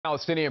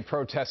Palestinian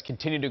protests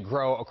continue to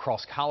grow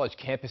across college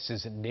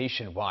campuses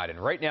nationwide. And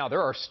right now,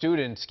 there are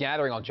students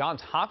gathering on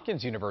Johns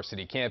Hopkins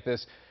University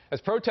campus as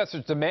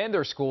protesters demand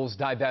their schools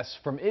divest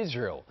from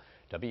Israel.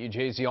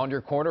 WJZ on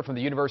your corner from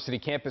the university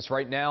campus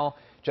right now.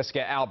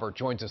 Jessica Albert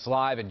joins us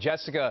live. And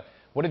Jessica,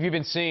 what have you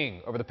been seeing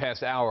over the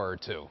past hour or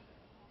two?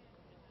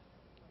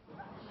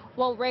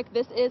 Well, Rick,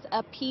 this is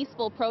a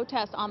peaceful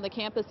protest on the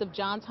campus of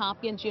Johns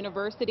Hopkins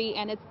University,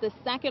 and it's the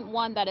second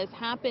one that has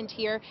happened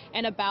here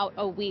in about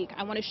a week.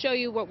 I want to show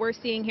you what we're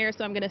seeing here,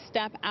 so I'm going to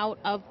step out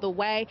of the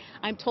way.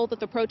 I'm told that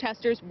the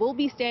protesters will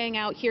be staying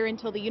out here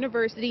until the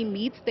university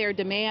meets their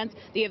demands.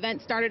 The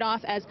event started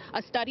off as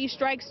a study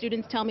strike.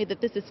 Students tell me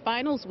that this is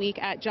finals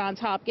week at Johns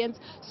Hopkins.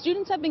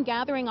 Students have been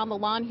gathering on the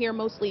lawn here,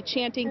 mostly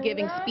chanting,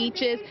 giving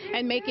speeches,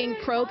 and making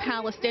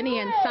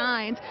pro-Palestinian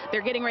signs.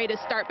 They're getting ready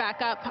to start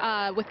back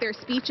up with their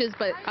speeches,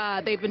 but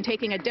they've been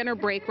taking a dinner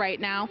break right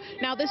now.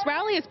 Now, this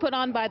rally is put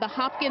on by the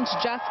Hopkins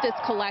Justice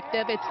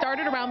Collective. It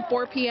started around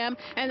 4 p.m.,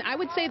 and I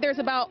would say there's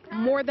about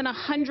more than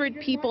 100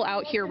 people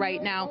out here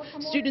right now.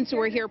 Students who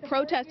are here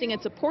protesting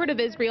in support of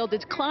Israel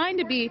declined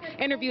to be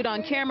interviewed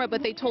on camera,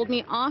 but they told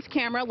me off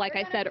camera, like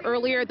I said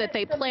earlier, that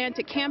they plan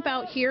to camp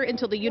out here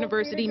until the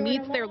university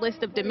meets their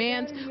list of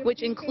demands,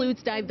 which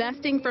includes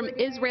divesting from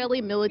Israeli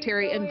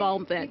military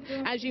involvement.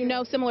 As you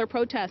know, similar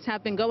protests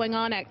have been going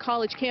on at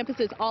college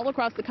campuses all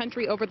across the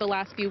country over the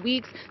last few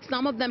weeks.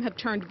 Some of them have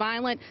turned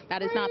violent.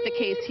 That is not the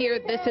case here.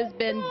 This has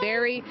been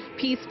very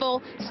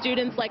peaceful.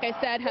 Students, like I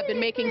said, have been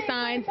making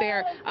signs.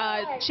 They're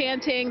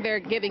chanting, they're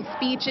giving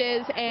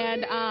speeches,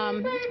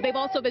 and they've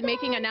also been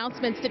making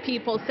announcements to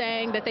people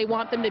saying that they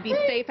want them to be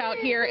safe out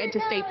here and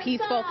to stay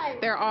peaceful.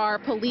 There are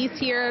police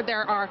here.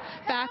 There are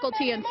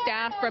faculty and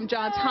staff from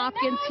Johns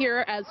Hopkins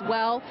here as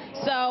well.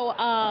 So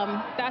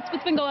that's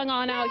what's been going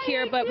on out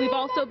here, but we've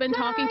also been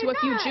talking to a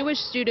few Jewish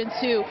students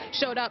who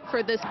showed up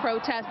for this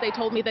protest. They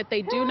told me that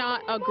they do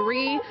not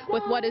agree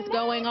with what is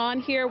going on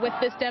here with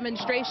this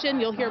demonstration.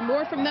 You'll hear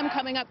more from them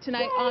coming up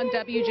tonight on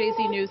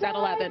WJZ News at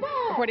 11.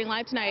 Reporting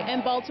live tonight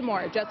in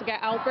Baltimore,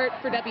 Jessica Albert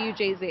for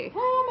WJZ.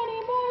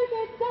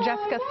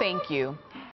 Jessica, thank you.